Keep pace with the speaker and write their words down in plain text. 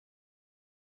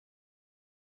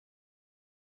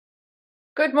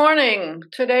Good morning.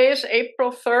 Today is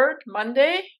April 3rd,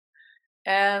 Monday,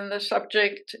 and the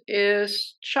subject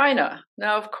is China.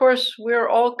 Now, of course, we're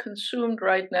all consumed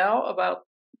right now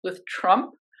with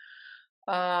Trump.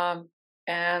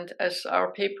 And as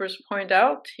our papers point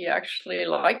out, he actually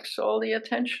likes all the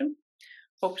attention,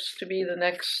 hopes to be the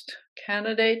next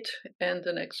candidate and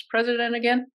the next president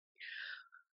again.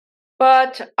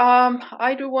 But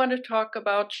I do want to talk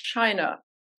about China.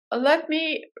 Let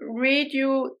me read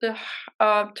you the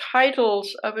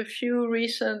titles of a few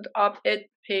recent op-ed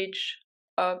page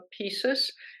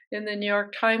pieces in the New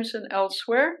York Times and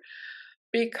elsewhere,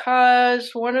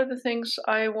 because one of the things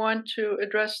I want to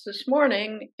address this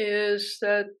morning is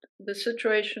that the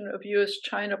situation of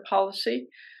U.S.-China policy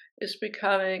is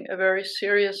becoming a very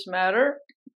serious matter,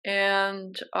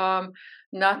 and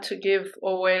not to give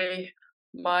away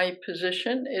my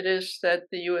position, it is that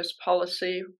the U.S.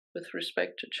 policy with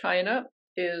respect to China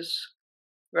is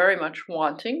very much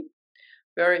wanting.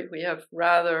 We have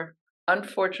rather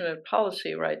unfortunate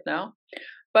policy right now.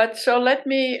 But so let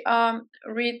me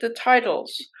read the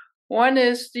titles. One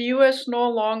is the U.S. no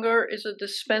longer is a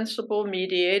dispensable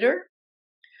mediator.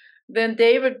 Then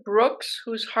David Brooks,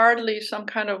 who's hardly some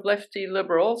kind of lefty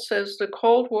liberal, says the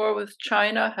Cold War with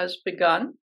China has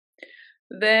begun.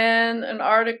 Then an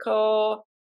article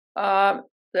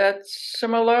that's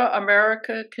similar.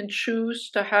 America can choose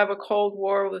to have a Cold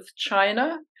War with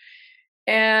China.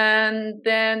 And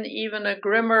then even a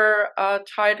grimmer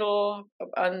title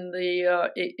in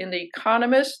The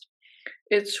Economist,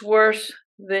 it's worse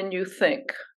than you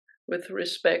think with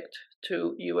respect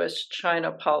to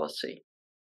U.S.-China policy.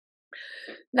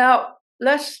 Now,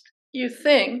 lest you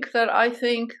think that I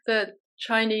think that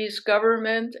Chinese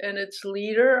government and its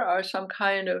leader are some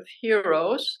kind of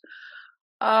heroes,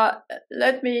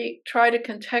 let me try to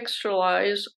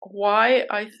contextualize why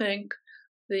I think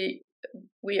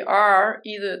we are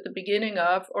either at the beginning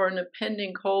of or an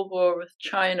impending Cold War with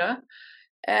China,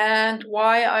 and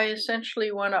why I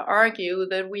essentially want to argue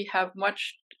that we,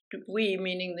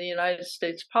 meaning the United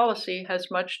States policy,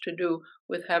 has much to do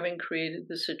with having created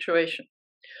the situation.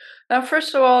 Now,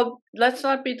 first of all, let's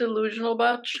not be delusional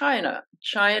about China.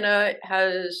 China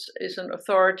is an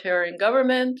authoritarian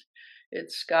government.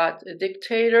 It's got a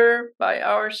dictator by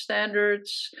our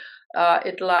standards.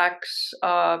 It lacks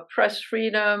press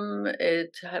freedom.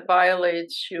 It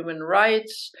violates human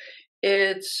rights.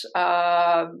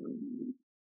 Some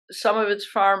of its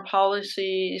foreign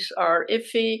policies are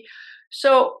iffy.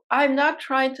 So I'm not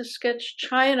trying to sketch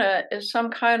China as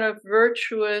some kind of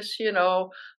virtuous,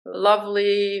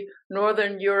 lovely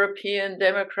Northern European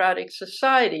democratic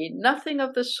society. Nothing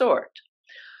of the sort.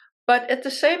 But at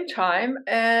the same time,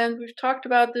 and we've talked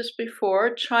about this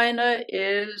before, China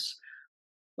is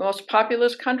the most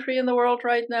populous country in the world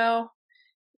right now.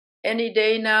 Any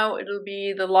day now, it'll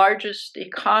be the largest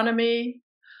economy.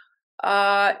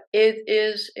 It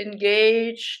is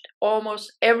engaged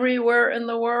almost everywhere in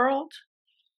the world.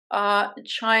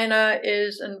 China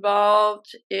is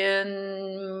involved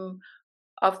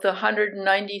of the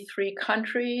 193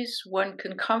 countries, one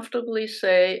can comfortably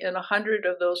say in 100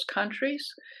 of those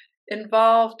countries,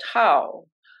 involved how?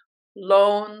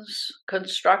 Loans,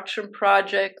 construction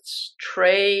projects,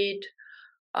 trade,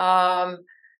 and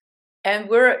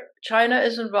China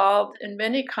is involved in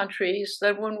many countries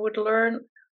that one would learn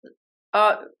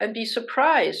and be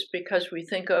surprised because we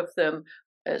think of them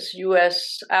as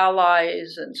U.S.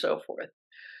 allies and so forth.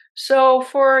 So,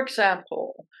 for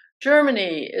example,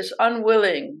 Germany is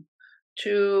unwilling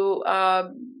to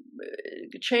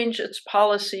change its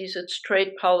policies, its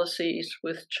trade policies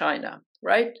with China,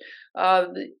 right?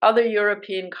 The other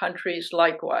European countries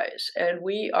likewise. And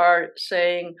we are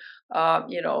saying,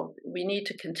 we need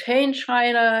to contain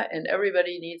China and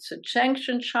everybody needs to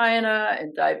sanction China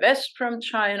and divest from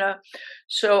China.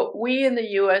 So we in the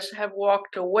US have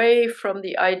walked away from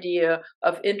the idea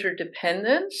of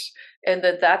interdependence, and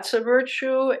that's a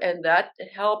virtue, and that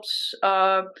helps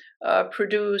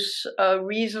produce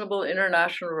reasonable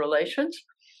international relations.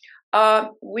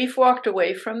 We've walked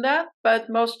away from that, but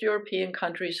most European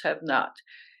countries have not.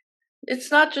 It's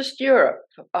not just Europe.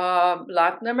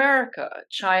 Latin America.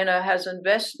 China has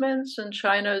investments, and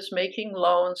China is making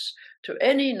loans to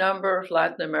any number of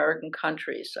Latin American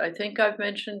countries. I think I've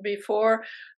mentioned before,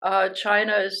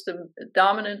 China is the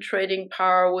dominant trading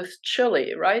power with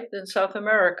Chile, right, in South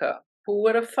America. Who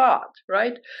would have thought,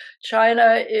 right?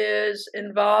 China is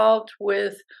involved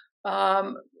with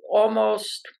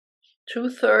almost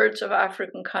 2/3 of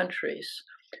African countries.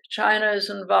 China is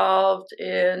involved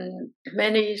in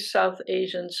many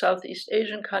Southeast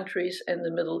Asian countries and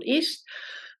the Middle East.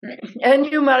 And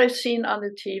you might have seen on the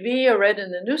TV or read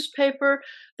in the newspaper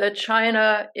that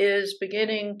China is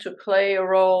beginning to play a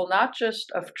role not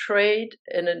just of trade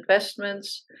and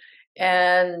investments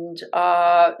and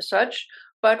such,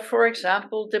 but for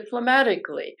example,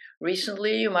 diplomatically.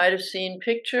 Recently, you might have seen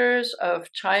pictures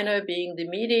of China being the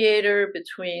mediator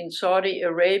between Saudi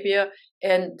Arabia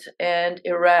and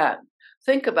Iran.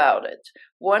 Think about it.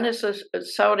 One is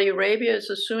Saudi Arabia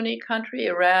is a Sunni country.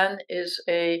 Iran is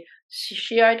a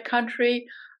Shiite country.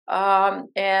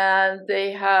 And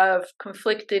they have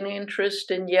conflicting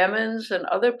interest in Yemen's and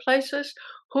other places.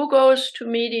 Who goes to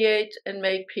mediate and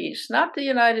make peace? Not the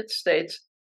United States,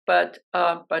 but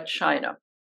China.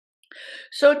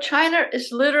 So China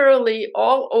is literally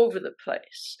all over the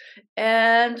place,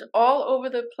 and all over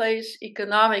the place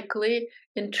economically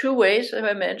in two ways, as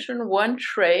I mentioned: one,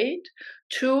 trade;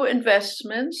 two,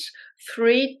 investments;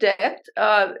 three, debt,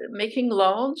 making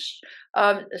loans.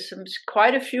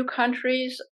 Quite a few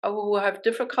countries who have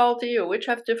difficulty, or which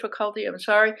have difficulty,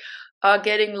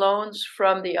 getting loans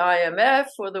from the IMF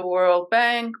or the World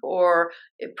Bank, or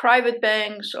private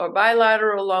banks, or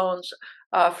bilateral loans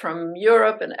from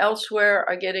Europe and elsewhere,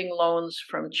 are getting loans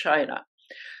from China.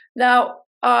 Now,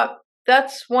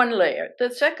 that's one layer. The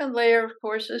second layer, of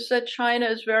course, is that China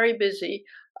is very busy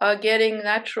getting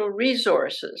natural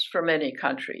resources from many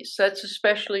countries. That's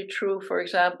especially true, for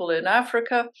example, in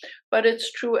Africa, but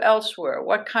it's true elsewhere.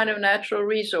 What kind of natural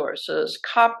resources?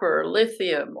 Copper,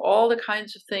 lithium, all the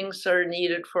kinds of things that are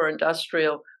needed for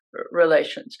industrial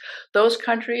relations. Those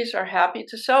countries are happy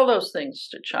to sell those things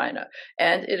to China,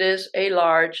 and it is a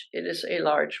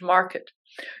large market.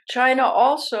 China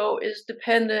also is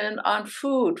dependent on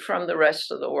food from the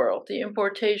rest of the world, the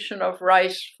importation of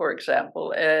rice, for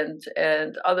example,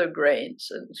 and other grains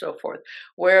and so forth.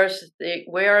 Where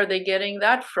are they getting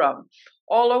that from?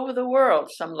 All over the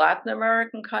world, some Latin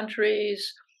American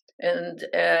countries, and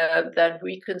that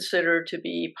we consider to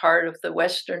be part of the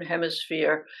Western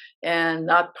Hemisphere and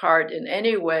not part in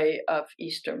any way of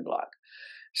Eastern Bloc.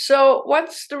 So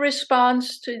what's the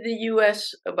response to the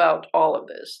U.S. about all of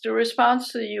this? The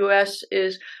response to the U.S.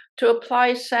 is to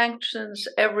apply sanctions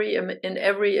in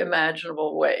every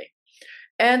imaginable way.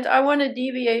 And I want to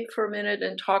deviate for a minute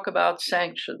and talk about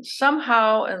sanctions.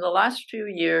 Somehow, in the last few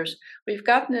years, we've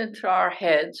gotten into our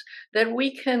heads that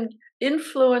we can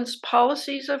influence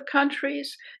policies of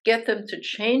countries, get them to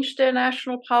change their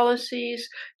national policies,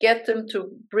 get them to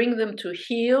bring them to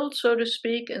heel, so to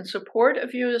speak, in support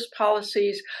of U.S.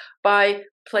 policies by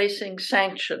placing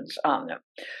sanctions on them.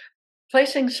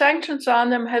 Placing sanctions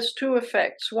on them has two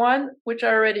effects. One, which I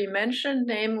already mentioned,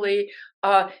 namely,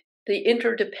 the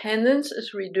interdependence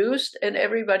is reduced, and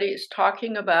everybody is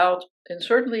talking about, and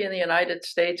certainly in the United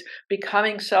States,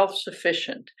 becoming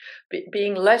self-sufficient,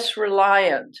 being less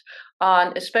reliant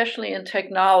on, especially in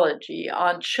technology,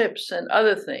 on chips and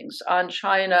other things, on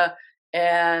China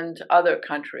and other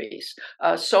countries,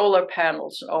 solar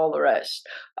panels and all the rest.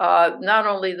 Not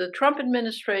only the Trump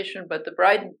administration, but the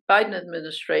Biden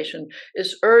administration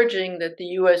is urging that the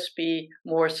U.S. be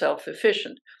more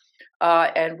self-efficient.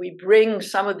 And we bring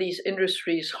some of these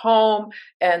industries home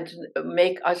and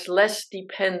make us less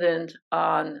dependent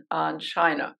on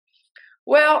China.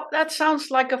 Well, that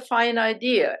sounds like a fine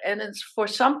idea, and for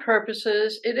some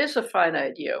purposes, it is a fine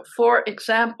idea. For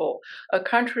example, a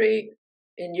country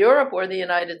in Europe or the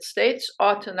United States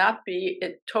ought to not be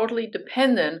totally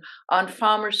dependent on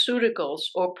pharmaceuticals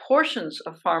or portions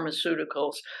of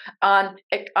pharmaceuticals on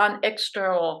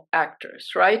external actors,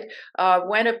 right?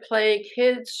 When a plague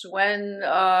hits, when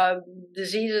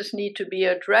diseases need to be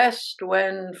addressed,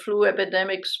 when flu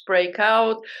epidemics break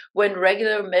out, when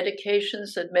regular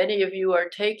medications that many of you are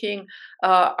taking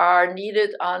are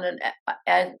needed on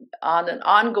an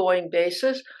ongoing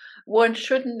basis, one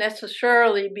shouldn't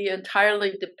necessarily be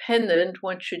entirely dependent.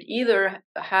 One should either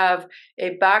have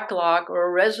a backlog or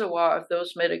a reservoir of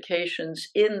those medications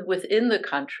within the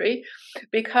country,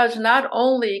 because not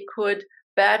only could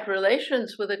bad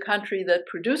relations with a country that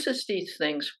produces these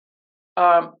things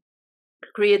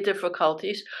create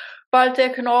difficulties, but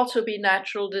there can also be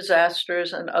natural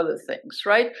disasters and other things,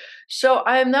 right? So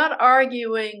I am not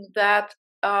arguing that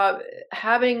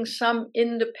having some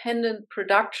independent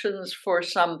productions for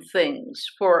some things,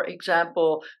 for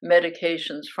example,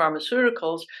 medications,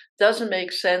 pharmaceuticals, doesn't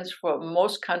make sense for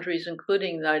most countries,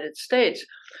 including the United States.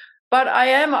 But I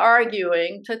am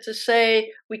arguing to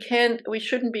say we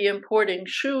shouldn't be importing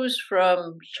shoes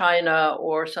from China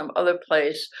or some other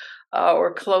place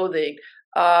or clothing,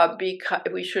 because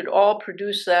we should all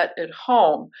produce that at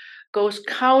home, goes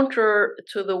counter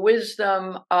to the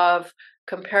wisdom of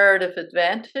comparative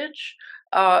advantage,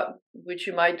 which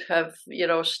you might have,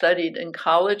 studied in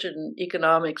college in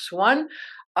Economics 1.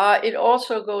 It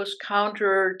also goes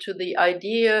counter to the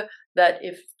idea that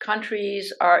if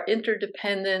countries are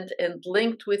interdependent and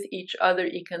linked with each other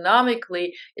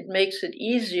economically, it makes it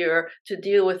easier to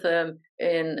deal with them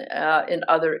in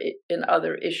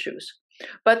other issues.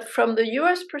 But from the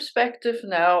U.S. perspective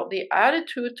now, the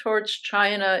attitude towards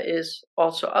China is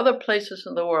also other places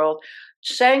in the world.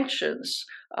 Sanctions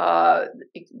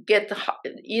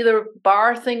either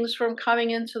bar things from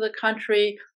coming into the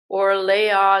country or lay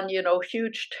on,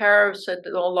 huge tariffs that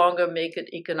no longer make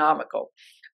it economical.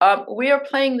 We are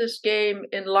playing this game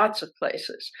in lots of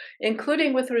places,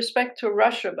 including with respect to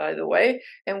Russia, by the way.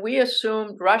 And we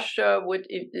assumed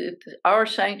our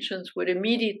sanctions would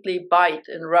immediately bite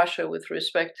in Russia with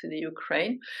respect to the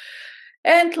Ukraine.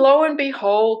 And lo and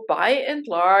behold, by and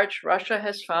large, Russia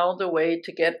has found a way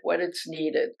to get what it's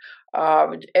needed.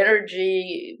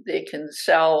 Energy they can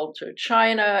sell to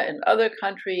China and other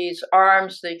countries.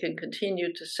 Arms they can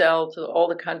continue to sell to all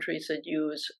the countries that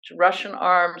use Russian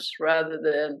arms rather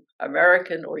than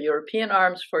American or European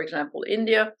arms, for example,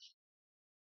 India.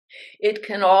 It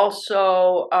can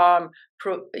also,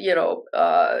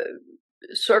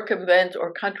 circumvent,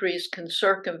 or countries can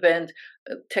circumvent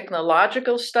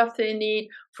technological stuff they need.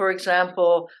 For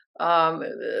example,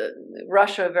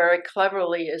 Russia very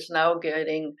cleverly is now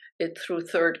getting it through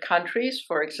third countries.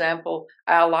 For example,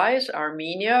 allies,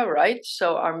 Armenia, right?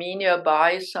 So Armenia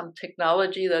buys some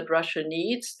technology that Russia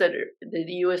needs that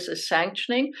the US is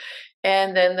sanctioning,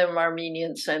 and then the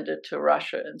Armenians send it to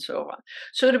Russia and so on.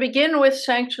 So to begin with,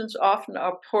 sanctions often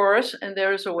are porous and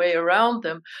there is a way around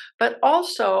them, but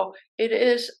also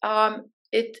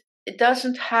it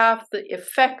doesn't have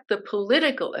the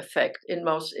political effect in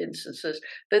most instances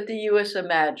that the US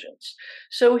imagines.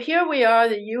 So here we are,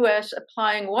 the US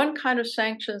applying one kind of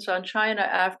sanctions on China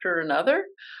after another,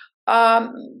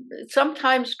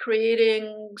 sometimes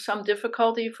creating some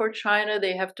difficulty for China.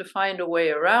 They have to find a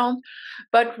way around,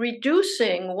 but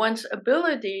reducing one's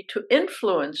ability to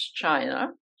influence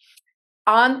China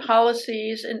on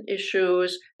policies and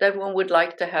issues that one would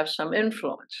like to have some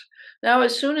influence. Now,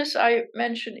 as soon as I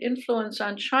mention influence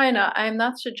on China, I'm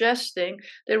not suggesting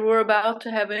that we're about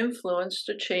to have influence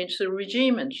to change the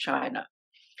regime in China.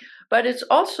 But it's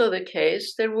also the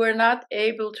case that we're not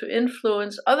able to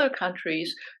influence other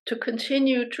countries to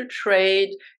continue to trade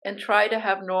and try to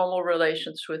have normal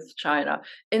relations with China,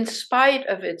 in spite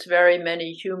of its very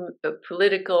many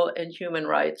political and human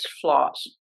rights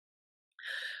flaws.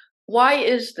 Why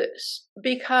is this?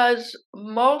 Because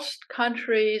most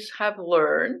countries have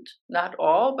learned, not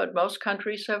all, but most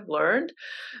countries have learned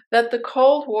that the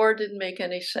Cold War didn't make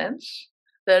any sense,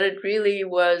 that it really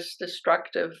was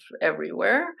destructive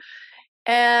everywhere,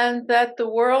 and that the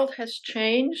world has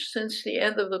changed since the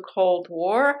end of the Cold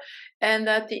War, and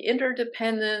that the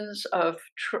interdependence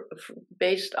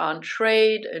based on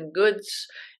trade and goods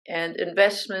and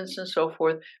investments and so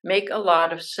forth make a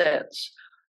lot of sense.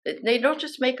 They don't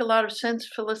just make a lot of sense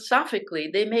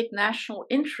philosophically, they make national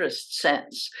interest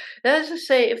sense. That is to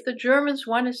say, if the Germans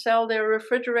want to sell their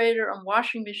refrigerator and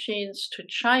washing machines to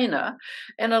China,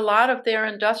 and a lot of their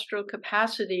industrial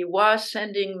capacity was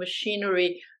sending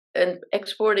machinery and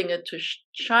exporting it to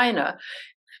China,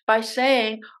 by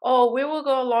saying, oh, we will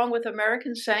go along with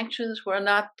American sanctions, we're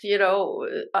not,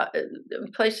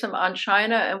 place them on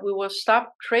China, and we will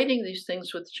stop trading these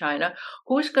things with China.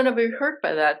 Who's going to be hurt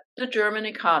by that? The German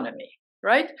economy,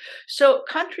 right? So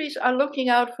countries are looking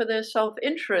out for their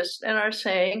self-interest and are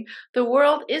saying the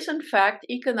world is, in fact,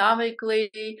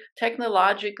 economically,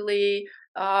 technologically,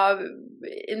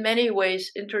 in many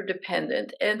ways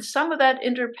interdependent. And some of that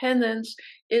interdependence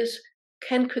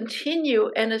can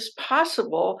continue and is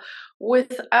possible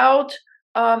without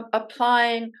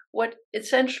applying what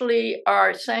essentially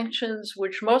are sanctions,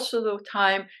 which most of the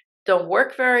time don't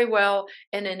work very well,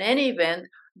 and in any event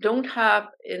don't have,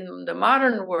 in the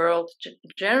modern world,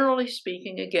 generally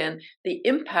speaking, again, the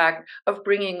impact of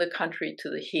bringing the country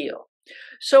to the heel.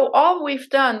 So all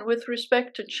we've done with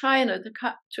respect to China,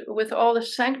 with all the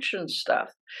sanction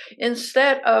stuff,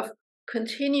 instead of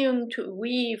continuing to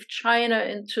weave China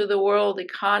into the world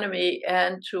economy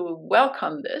and to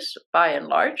welcome this, by and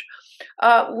large,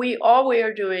 all we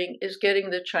are doing is getting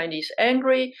the Chinese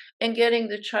angry and getting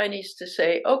the Chinese to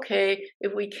say, okay,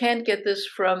 if we can't get this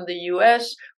from the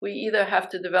US, we either have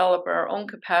to develop our own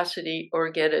capacity or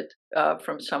get it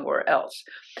from somewhere else.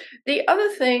 The other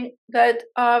thing that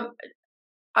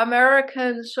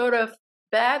American sort of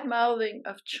bad-mouthing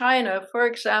of China, for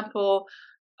example,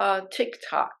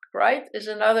 TikTok, right, is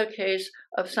another case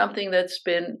of something that's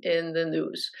been in the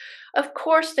news. Of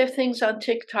course, there are things on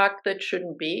TikTok that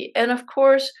shouldn't be, and of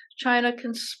course, China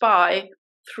can spy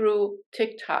through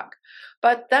TikTok.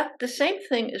 But the same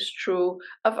thing is true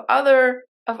of other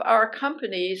of our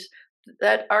companies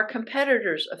that are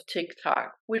competitors of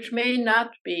TikTok, which may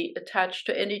not be attached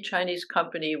to any Chinese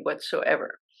company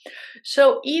whatsoever.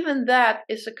 So even that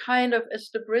is a kind of,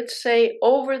 as the Brits say,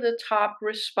 over-the-top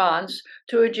response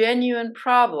to a genuine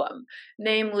problem,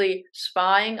 namely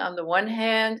spying on the one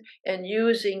hand and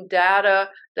using data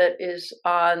that is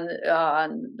on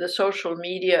the social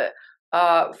media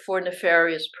for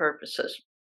nefarious purposes.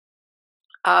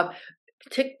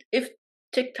 If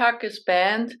TikTok is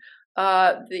banned,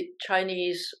 the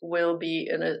Chinese will be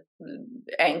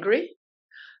angry.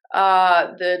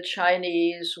 The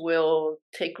Chinese will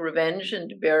take revenge in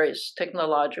various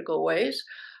technological ways.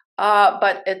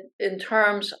 But in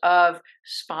terms of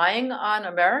spying on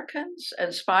Americans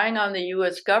and spying on the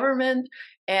US government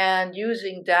and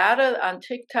using data on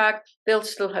TikTok, they'll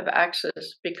still have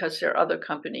access because there are other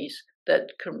companies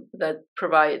that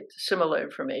provide similar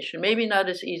information. Maybe not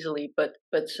as easily, but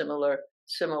similar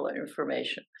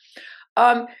information.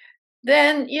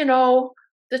 Then,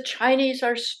 the Chinese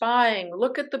are spying.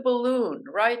 Look at the balloon,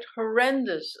 right?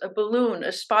 Horrendous.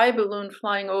 A spy balloon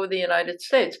flying over the United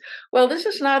States. Well, this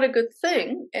is not a good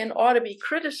thing and ought to be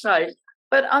criticized.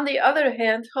 But on the other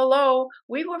hand, hello,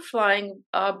 we were flying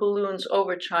balloons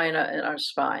over China and are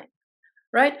spying,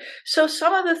 right? So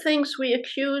some of the things we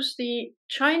accuse the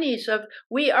Chinese of,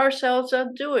 we ourselves are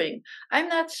doing. I'm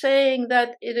not saying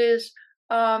that it is,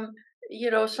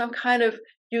 some kind of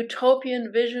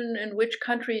utopian vision in which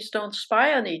countries don't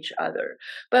spy on each other.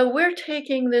 But we're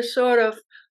taking this sort of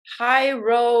high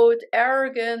road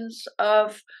arrogance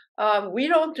of we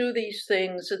don't do these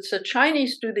things. It's the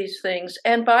Chinese do these things.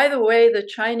 And by the way, the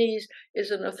Chinese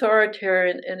is an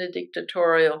authoritarian and a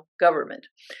dictatorial government.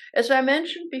 As I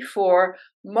mentioned before,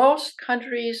 most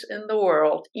countries in the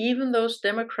world, even those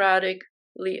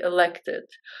democratically elected,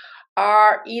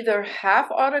 are either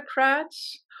half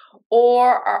autocrats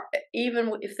or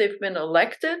even if they've been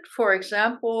elected. For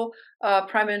example,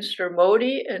 Prime Minister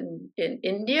Modi in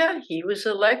India, he was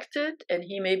elected and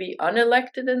he may be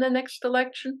unelected in the next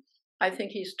election. I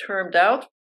think he's termed out.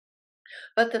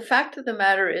 But the fact of the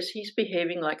matter is he's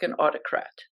behaving like an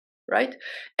autocrat, right?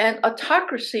 And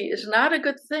autocracy is not a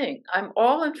good thing. I'm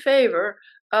all in favor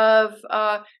of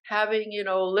having,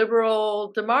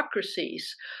 liberal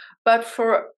democracies, but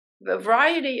for a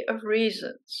variety of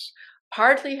reasons,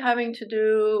 partly having to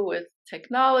do with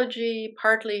technology,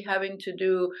 partly having to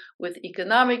do with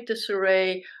economic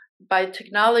disarray. By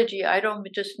technology, I don't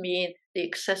just mean the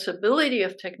accessibility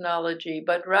of technology,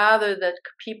 but rather that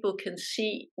people can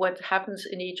see what happens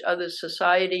in each other's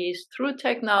societies through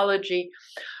technology,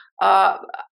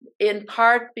 in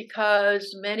part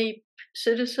because many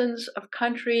citizens of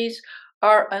countries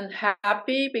are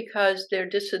unhappy because they're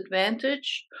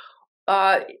disadvantaged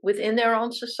within their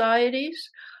own societies.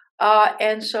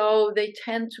 And so they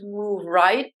tend to move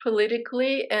right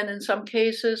politically, and in some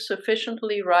cases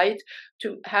sufficiently right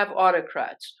to have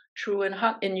autocrats. True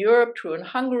in Europe, true in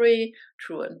Hungary,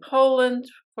 true in Poland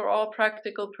for all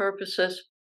practical purposes.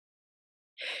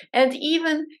 And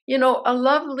even, a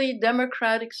lovely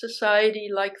democratic society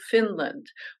like Finland,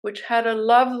 which had a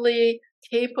lovely,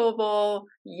 capable,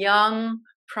 young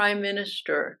prime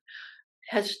minister,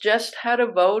 has just had a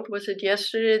vote, was it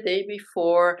yesterday, the day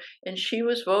before, and she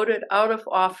was voted out of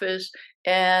office,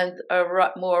 and a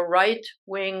more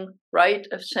right-wing,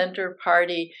 right-of-center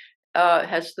party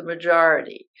has the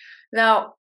majority.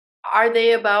 Now, are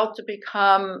they about to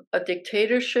become a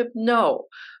dictatorship? No.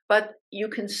 But you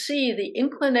can see the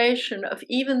inclination of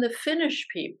even the Finnish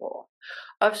people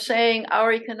of saying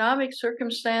our economic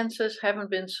circumstances haven't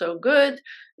been so good.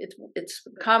 It's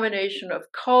a combination of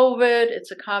COVID,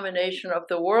 it's a combination of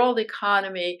the world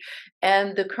economy,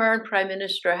 and the current prime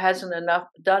minister hasn't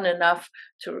done enough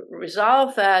to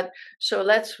resolve that. So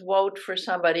let's vote for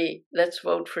somebody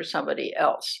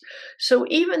else. So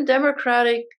even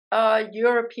democratic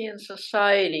European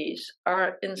societies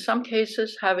are in some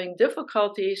cases having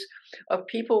difficulties of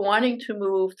people wanting to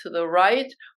move to the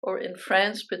right, or in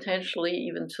France potentially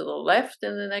even to the left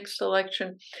in the next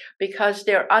election, because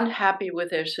they're unhappy with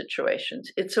their situations.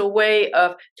 It's a way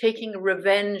of taking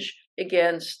revenge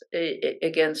against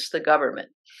the government.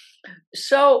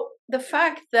 So the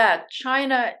fact that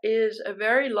China is a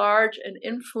very large and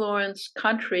influential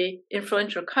country,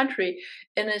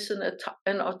 and is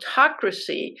an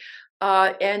autocracy,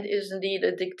 and is indeed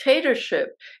a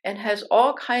dictatorship, and has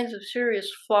all kinds of serious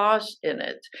flaws in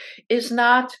it, is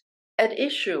not at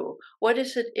issue. What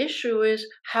is at issue is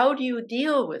how do you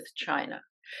deal with China?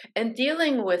 And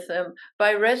dealing with them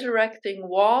by resurrecting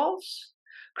walls,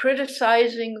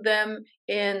 criticizing them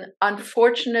in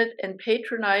unfortunate and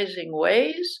patronizing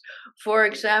ways. For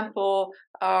example,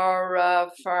 our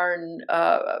foreign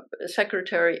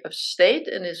Secretary of State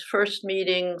in his first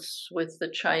meetings with the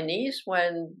Chinese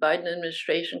when Biden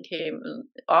administration came in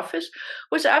office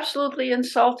was absolutely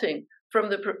insulting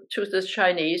to the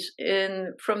Chinese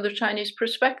from the Chinese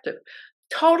perspective.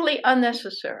 Totally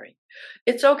unnecessary.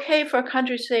 It's okay for a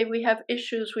country to say we have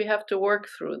issues, we have to work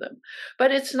through them.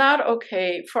 But it's not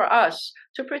okay for us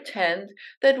to pretend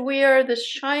that we are this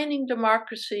shining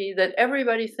democracy that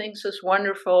everybody thinks is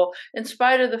wonderful, in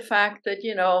spite of the fact that,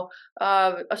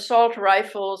 assault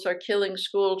rifles are killing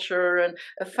school children,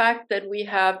 the fact that we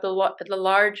have the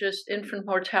largest infant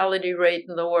mortality rate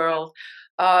in the world.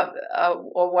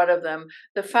 Or one of them,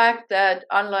 the fact that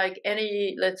unlike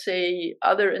any, let's say,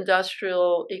 other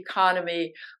industrial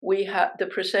economy, we have the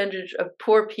percentage of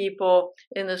poor people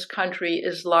in this country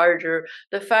is larger.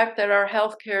 The fact that our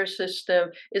healthcare system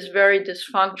is very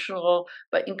dysfunctional,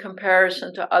 but in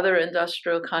comparison to other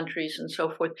industrial countries and so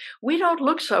forth, we don't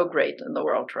look so great in the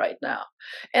world right now.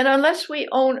 And unless we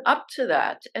own up to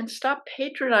that and stop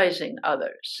patronizing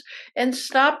others and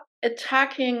stop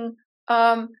attacking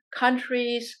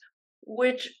countries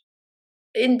which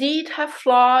indeed have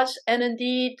flaws, and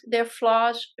indeed their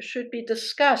flaws should be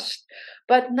discussed,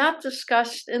 but not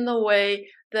discussed in the way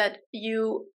that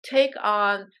you take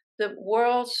on the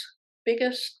world's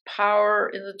biggest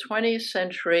power in the 20th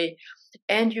century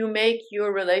and you make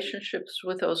your relationships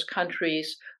with those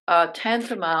countries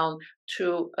tantamount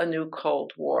to a new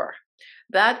Cold War.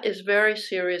 That is very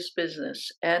serious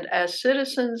business. And as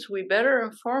citizens, we better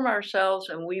inform ourselves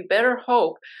and we better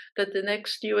hope that the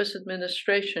next U.S.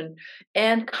 administration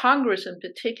and Congress in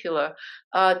particular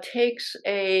takes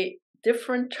a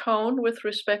different tone with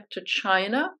respect to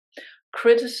China.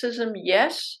 Criticism,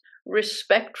 yes.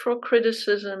 Respectful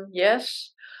criticism,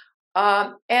 yes.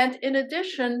 And in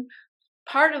addition,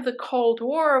 part of the Cold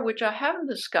War, which I haven't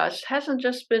discussed, hasn't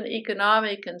just been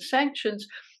economic and sanctions.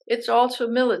 It's also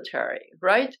military,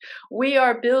 right? We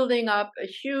are building up a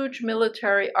huge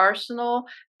military arsenal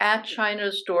at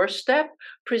China's doorstep,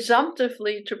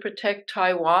 presumptively to protect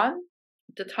Taiwan.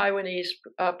 The Taiwanese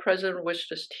president was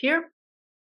just here.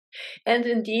 And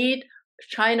indeed,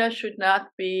 China should not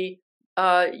be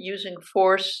using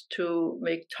force to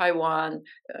make Taiwan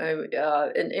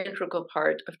an integral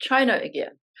part of China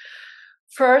again.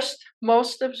 First,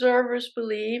 most observers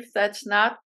believe that's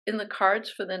not in the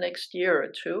cards for the next year or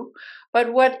two.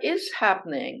 But what is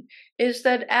happening is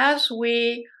that as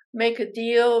we make a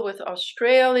deal with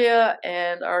Australia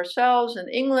and ourselves in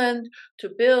England to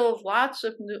build lots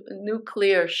of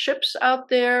nuclear ships out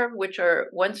there, which are,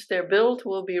 once they're built,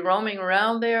 will be roaming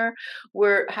around there.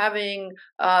 We're having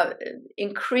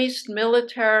increased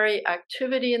military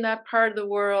activity in that part of the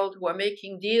world. We're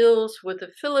making deals with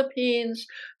the Philippines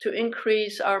to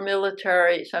increase our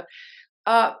military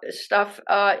stuff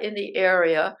in the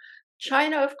area.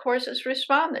 China, of course, is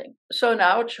responding. So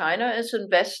now China is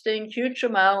investing huge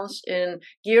amounts in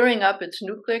gearing up its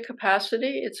nuclear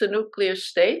capacity. It's a nuclear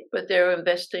state, but they're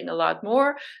investing a lot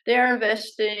more. They're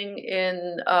investing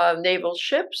in naval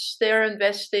ships. They're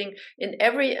investing in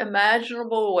every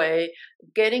imaginable way,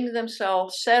 getting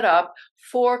themselves set up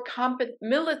for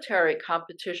military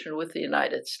competition with the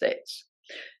United States.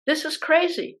 This is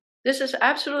crazy. This is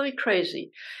absolutely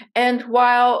crazy. And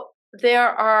while there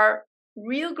are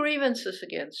real grievances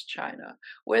against China,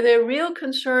 where there are real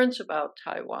concerns about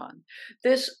Taiwan,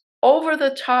 this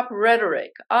over-the-top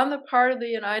rhetoric on the part of the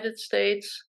United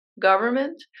States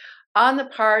government, on the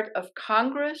part of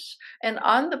Congress, and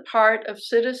on the part of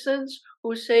citizens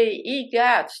who say,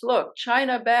 egats, look,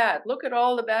 China bad, look at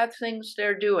all the bad things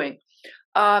they're doing,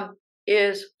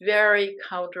 is very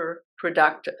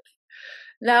counterproductive.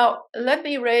 Now, let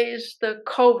me raise the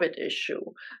COVID issue.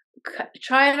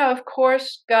 China, of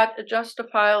course, got a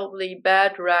justifiably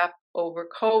bad rap over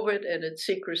COVID and its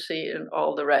secrecy and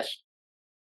all the rest.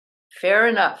 Fair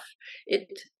enough. It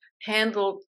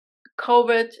handled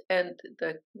COVID and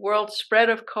the world spread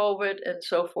of COVID and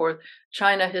so forth.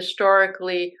 China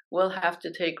historically will have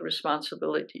to take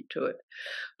responsibility to it.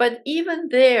 But even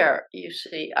there, you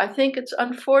see, I think it's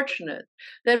unfortunate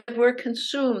that we're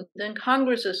consumed and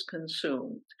Congress is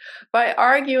consumed by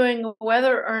arguing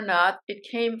whether or not it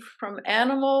came from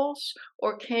animals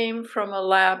or came from a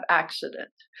lab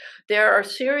accident. There are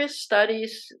serious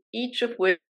studies, each of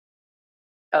which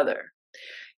other.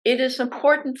 It is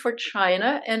important for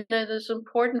China, and it is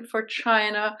important for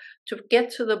China to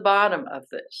get to the bottom of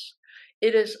this.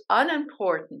 it is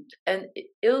unimportant and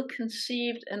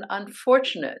ill-conceived and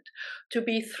unfortunate to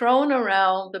be thrown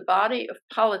around the body of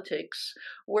politics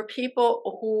where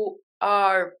people who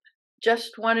are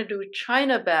just want to do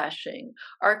China bashing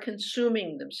are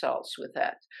consuming themselves with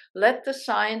that. Let the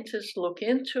scientists look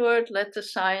into it. Let the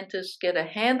scientists get a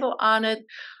handle on it.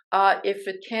 If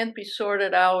it can't be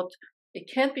sorted out, it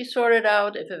can't be sorted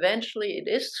out. If eventually it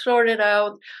is sorted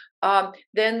out,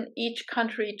 then each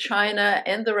country, China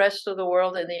and the rest of the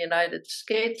world and the United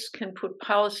States, can put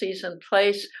policies in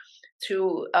place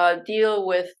to deal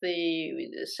with the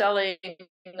selling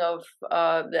of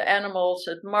the animals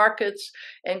at markets,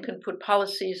 and can put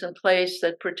policies in place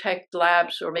that protect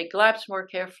labs or make labs more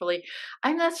carefully.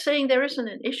 I'm not saying there isn't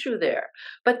an issue there,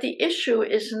 but the issue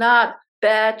is not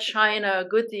bad China,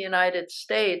 good the United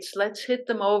States. Let's hit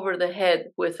them over the head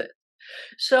with it.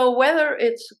 So whether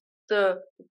it's the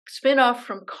spin-off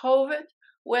from COVID,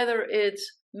 whether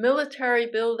it's military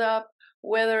buildup,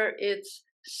 whether it's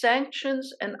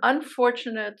sanctions and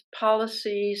unfortunate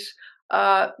policies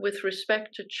with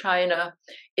respect to China,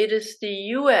 it is the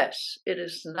US, it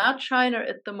is not China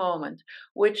at the moment,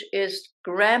 which is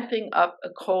ramping up a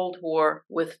Cold War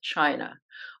with China,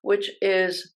 which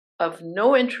is of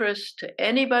no interest to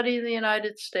anybody in the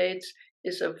United States,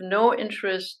 is of no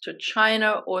interest to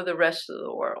China or the rest of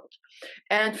the world.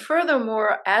 And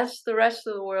furthermore, as the rest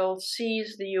of the world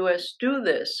sees the US do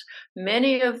this,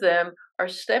 many of them are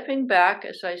stepping back,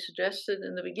 as I suggested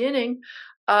in the beginning,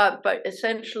 but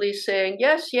essentially saying,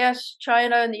 yes,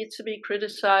 China needs to be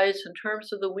criticized in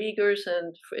terms of the Uyghurs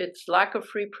and its lack of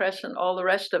free press and all the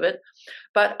rest of it.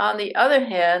 But on the other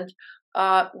hand,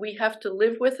 we have to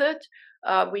live with it.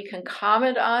 We can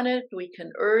comment on it, we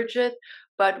can urge it,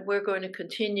 but we're going to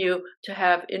continue to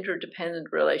have interdependent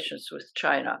relations with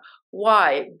China.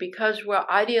 Why? Because we're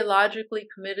ideologically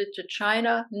committed to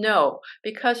China? No,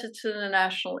 because it's in the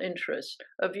national interest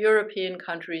of European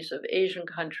countries, of Asian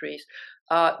countries,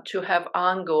 to have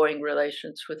ongoing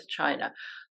relations with China.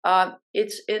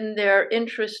 It's in their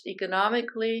interest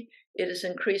economically. It is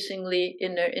increasingly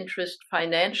in their interest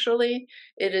financially.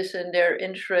 It is in their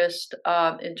interest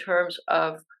in terms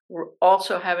of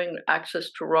also having access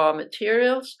to raw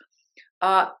materials.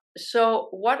 So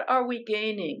what are we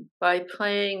gaining by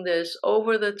playing this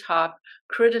over-the-top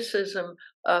criticism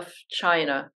of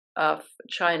China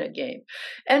game?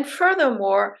 And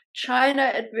furthermore, China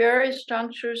at various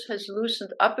junctures has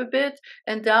loosened up a bit,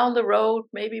 and down the road,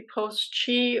 maybe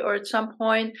post-Xi or at some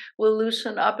point, will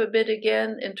loosen up a bit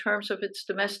again in terms of its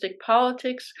domestic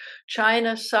politics.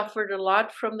 China suffered a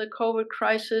lot from the COVID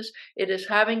crisis. It is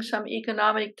having some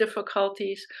economic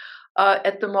difficulties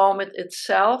at the moment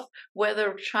itself.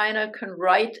 Whether China can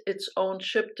right its own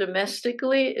ship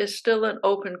domestically is still an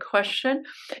open question.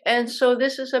 And so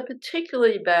this is a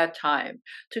particularly bad time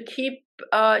to keep,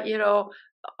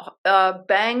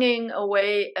 banging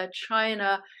away at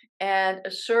China and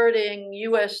asserting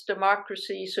US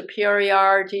democracy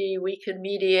superiority. We can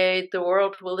mediate, the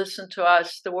world will listen to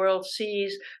us, the world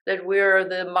sees that we're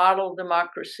the model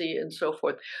democracy and so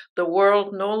forth. The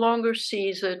world no longer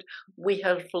sees it. We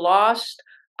have lost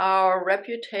our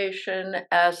reputation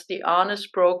as the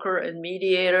honest broker and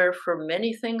mediator for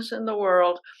many things in the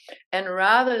world. And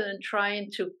rather than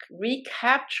trying to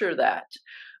recapture that,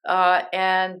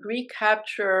 and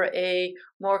recapture a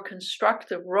more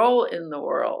constructive role in the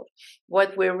world,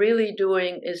 what we're really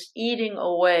doing is eating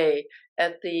away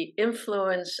at the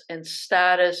influence and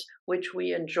status which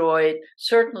we enjoyed,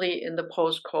 certainly in the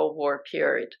post-Cold War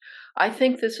period. I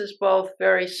think this is both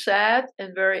very sad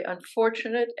and very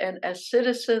unfortunate, and as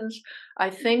citizens,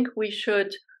 I think we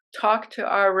should talk to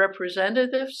our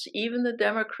representatives. Even the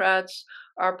Democrats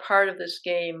are part of this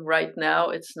game right now.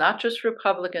 It's not just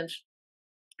Republicans,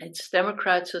 it's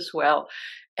Democrats as well,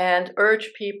 and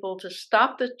urge people to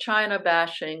stop the China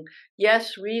bashing.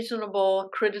 Yes,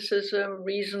 reasonable criticism,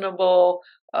 reasonable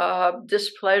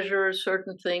displeasure,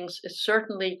 certain things is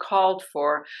certainly called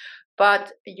for,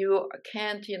 but you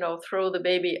can't, throw the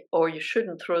baby, or you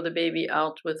shouldn't throw the baby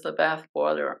out with the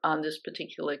bathwater on this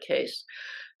particular case.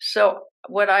 So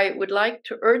what I would like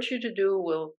to urge you to do,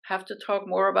 we'll have to talk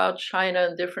more about China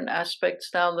and different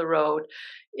aspects down the road,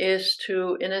 is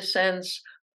to, in a sense,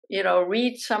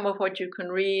 read some of what you can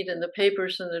read in the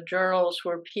papers and the journals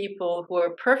where people who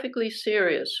are perfectly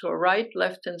serious, who are right,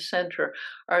 left, and center,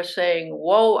 are saying,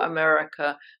 whoa,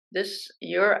 America,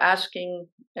 you're asking,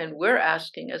 and we're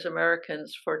asking as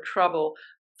Americans for trouble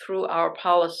through our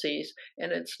policies,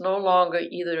 and it's no longer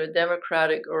either a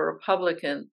Democratic or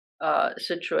Republican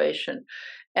situation.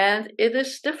 And it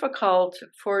is difficult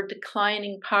for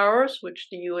declining powers, which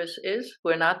the US is.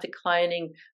 We're not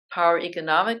declining power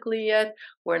economically yet.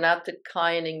 We're not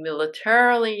declining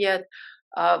militarily yet.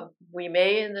 We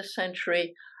may in the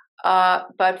century,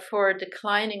 but for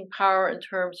declining power in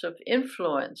terms of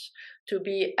influence, to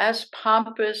be as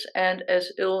pompous and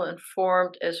as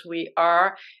ill-informed as we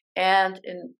are, and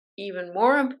even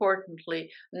more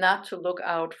importantly, not to look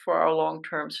out for our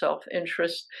long-term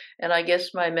self-interest. And I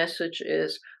guess my message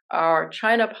is our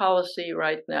China policy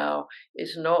right now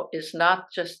is not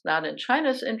just not in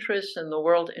China's interest and the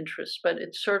world interest, but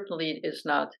it certainly is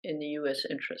not in the US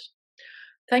interest.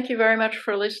 Thank you very much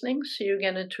for listening. See you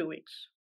again in 2 weeks.